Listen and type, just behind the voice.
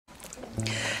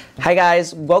Hi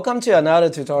guys, welcome to another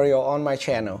tutorial on my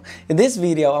channel. In this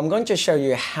video, I'm going to show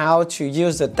you how to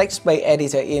use the text-based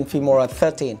editor in Filmora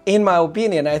 13. In my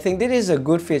opinion, I think this is a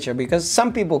good feature because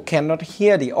some people cannot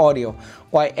hear the audio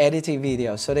while editing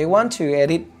video. So they want to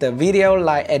edit the video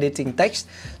like editing text.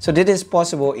 So this is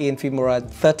possible in Filmora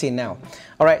 13 now.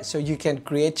 Alright, so you can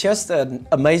create just an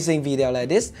amazing video like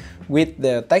this with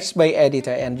the text-based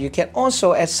editor, and you can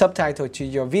also add subtitles to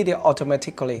your video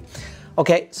automatically.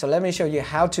 Okay, so let me show you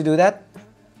how to do that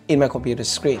in my computer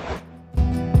screen.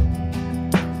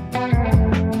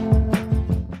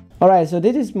 Alright, so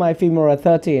this is my Filmora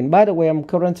 13. By the way, I'm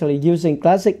currently using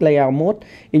classic layout mode.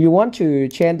 If you want to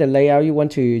change the layout, you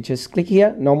want to just click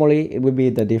here. Normally, it will be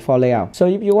the default layout. So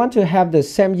if you want to have the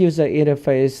same user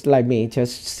interface like me,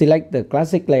 just select the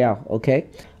classic layout, okay?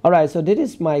 Alright, so this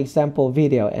is my example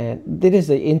video, and this is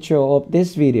the intro of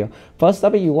this video. First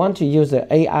up, you want to use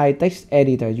the AI text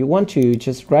editor. You want to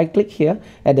just right click here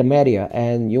at the media,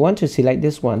 and you want to select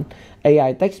this one,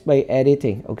 AI text-based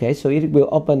editing. Okay, so it will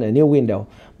open a new window.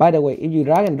 By the way, if you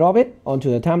drag and drop it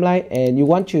onto the timeline and you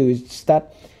want to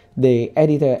start the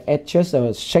editor at just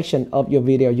a section of your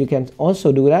video, you can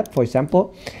also do that. For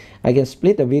example, I can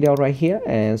split the video right here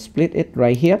and split it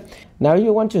right here. Now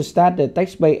you want to start the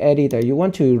text-based editor. You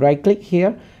want to right click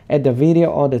here at the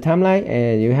video on the timeline,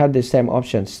 and you have the same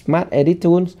option, Smart Edit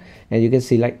Tools, and you can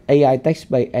select AI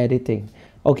text-based editing.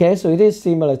 Okay, so it is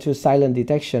similar to silent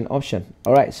detection option.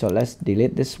 Alright, so let's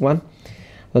delete this one.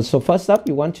 So first up,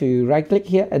 you want to right click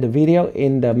here at the video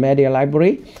in the media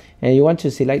library, and you want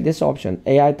to select this option,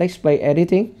 AI text-based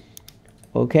editing.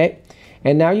 Okay.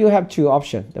 And now you have two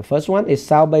options. The first one is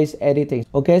sound-based editing.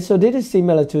 Okay, so this is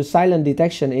similar to silent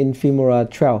detection in Filmora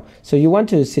 12. So you want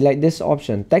to select this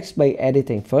option, text-based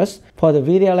editing first. For the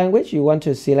video language, you want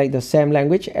to select the same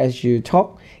language as you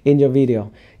talk in your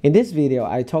video. In this video,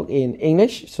 I talk in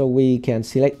English, so we can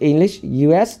select English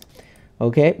US.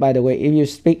 Okay, by the way, if you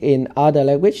speak in other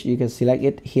language, you can select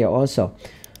it here also.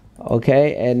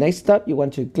 Okay, and next up, you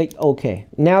want to click OK.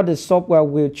 Now the software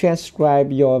will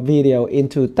transcribe your video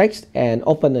into text and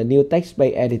open a new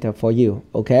text-based editor for you.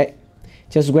 Okay,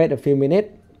 just wait a few minutes.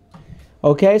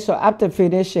 Okay, so after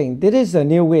finishing, this is a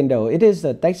new window. It is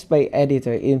a text-based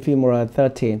editor in Filmora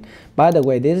 13. By the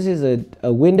way, this is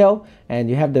a window,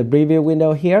 and you have the preview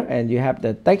window here, and you have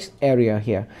the text area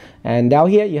here. And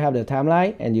down here, you have the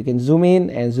timeline, and you can zoom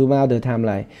in and zoom out the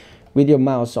timeline with your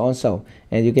mouse also,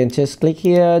 and you can just click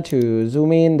here to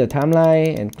zoom in the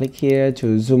timeline and click here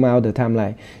to zoom out the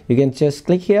timeline. You can just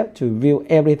click here to view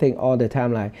everything on the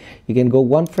timeline. You can go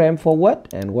one frame forward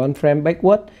and one frame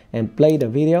backward and play the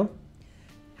video.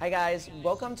 Hi guys,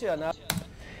 welcome to another,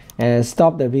 and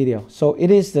stop the video. So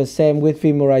it is the same with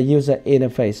Filmora user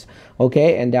interface.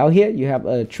 Okay, and down here you have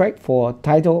a track for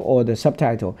title or the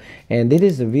subtitle, and this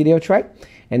is the video track.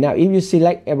 And now if you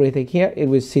select everything here, it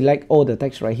will select all the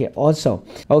text right here also.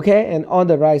 Okay, and on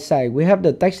the right side, we have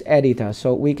the text editor.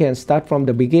 So we can start from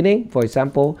the beginning. For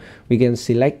example, we can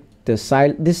select this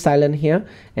silent here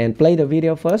and play the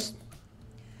video first.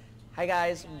 Hi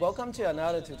guys, welcome to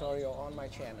another tutorial on my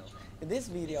channel. In this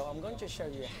video, I'm going to show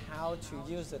you how to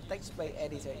use the text-based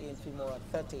editor in Filmora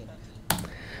 13.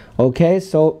 Okay,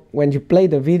 so when you play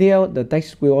the video, the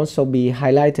text will also be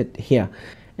highlighted here.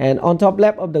 And on top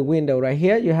left of the window right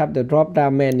here, you have the drop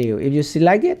down menu. If you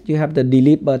select it, you have the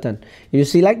delete button. If you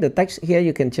select the text here,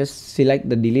 you can just select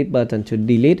the delete button to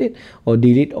delete it, or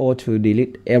delete all to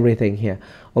delete everything here.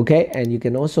 Okay, and you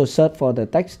can also search for the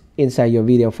text inside your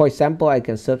video. For example, I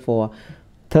can search for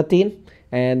 13,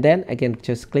 and then I can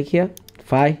just click here,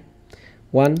 5,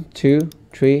 1, 2,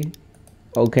 3.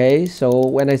 Okay, so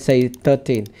when I say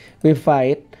 13, we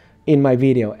find it in my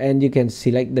video, and you can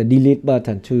select the delete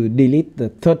button to delete the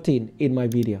 13 in my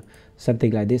video,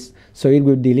 something like this. So it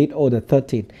will delete all the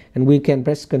 13, and we can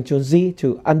press Ctrl Z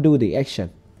to undo the action.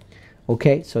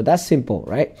 Okay, so that's simple,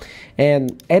 right?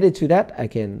 And added to that, I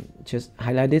can just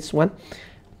highlight this one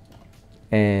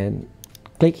and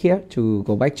click here to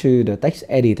go back to the text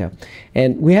editor,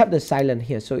 and we have the silent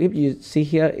here. So if you see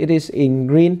here, it is in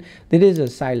green. This is a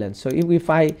silent. So if we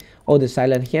find all the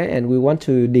silent here and we want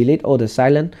to delete all the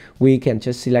silent, we can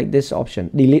just select this option,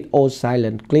 delete all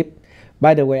silent clip.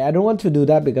 By the way, I don't want to do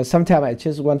that because sometimes I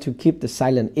just want to keep the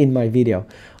silent in my video.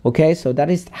 Okay, so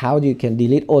that is how you can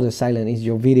delete all the silent in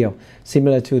your video,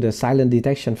 similar to the silent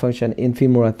detection function in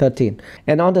Filmora 13.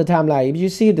 And on the timeline, if you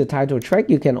see the title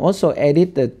track, you can also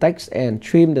edit the text and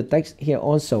trim the text here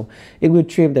also. It will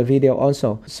trim the video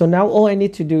also. So now all I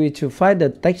need to do is to find the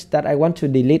text that I want to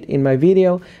delete in my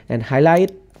video and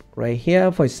highlight it right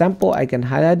here. For example, I can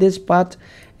highlight this part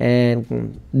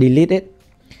and delete it.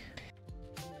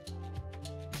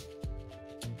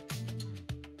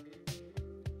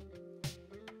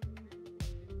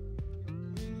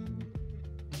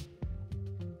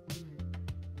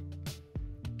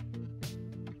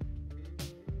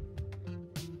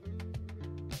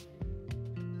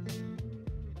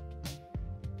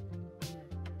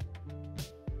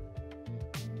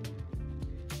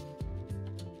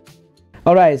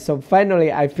 Alright, so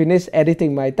finally I finished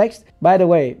editing my text. By the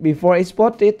way, before I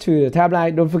export it to the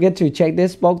timeline, don't forget to check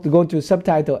this box to go to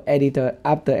subtitle editor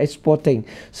after exporting.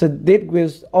 So this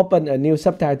will open a new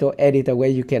subtitle editor where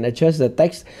you can adjust the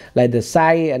text, like the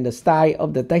size and the style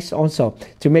of the text also,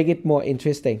 to make it more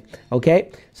interesting. Okay,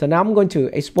 so now I'm going to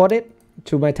export it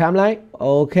to my timeline.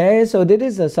 Okay, so this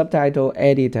is the subtitle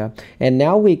editor, and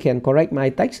now we can correct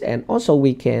my text, and also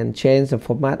we can change the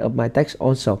format of my text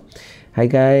also. Hi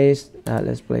guys,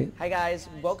 let's play. Hi guys,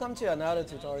 welcome to another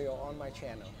tutorial on my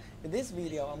channel. In this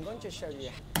video, I'm going to show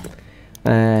you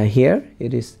here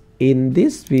it is. In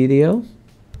this video,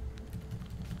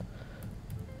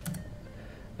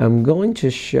 I'm going to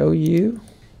show you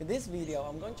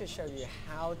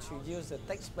how to use the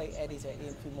text play editor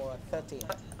in Filmora 13.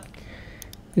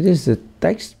 It is the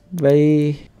text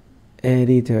play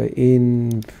editor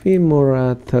in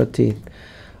Filmora 13.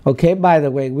 Okay, by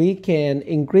the way, we can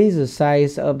increase the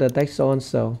size of the text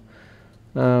also.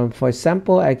 For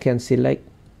example, I can select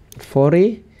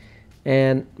 40,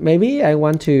 and maybe I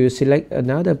want to select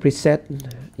another preset,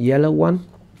 yellow one.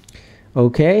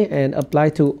 Okay, and apply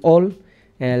to all,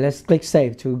 and let's click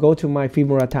save to go to my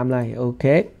Filmora timeline.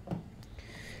 Okay,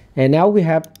 and now we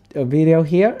have a video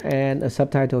here and a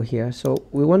subtitle here, so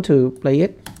we want to play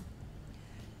it.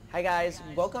 Hi guys,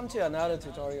 welcome to another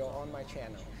tutorial on my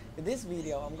channel. In this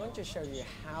video, I'm going to show you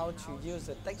how to use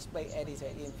the text play editor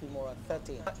in Filmora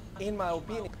 13. In my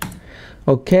opinion.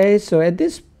 Okay, so at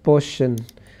this portion,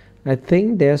 I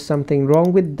think there's something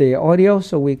wrong with the audio,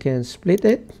 so we can split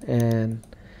it and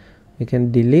we can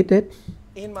delete it.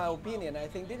 In my opinion, I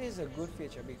think this is a good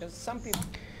feature because some people...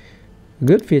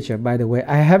 Good feature, by the way.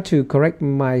 I have to correct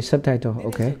my subtitle,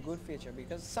 okay? This is a good feature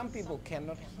because some people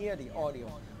cannot hear the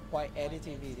audio while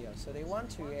editing video, so they want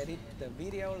to edit the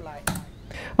video like...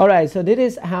 Alright, so this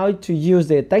is how to use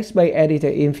the text play editor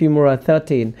in Filmora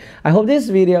 13. I hope this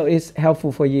video is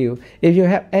helpful for you. If you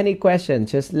have any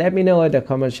questions, just let me know in the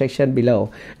comment section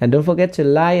below. And don't forget to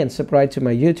like and subscribe to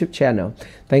my YouTube channel.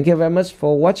 Thank you very much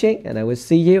for watching, and I will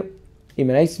see you in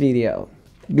my next video.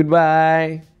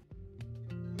 Goodbye.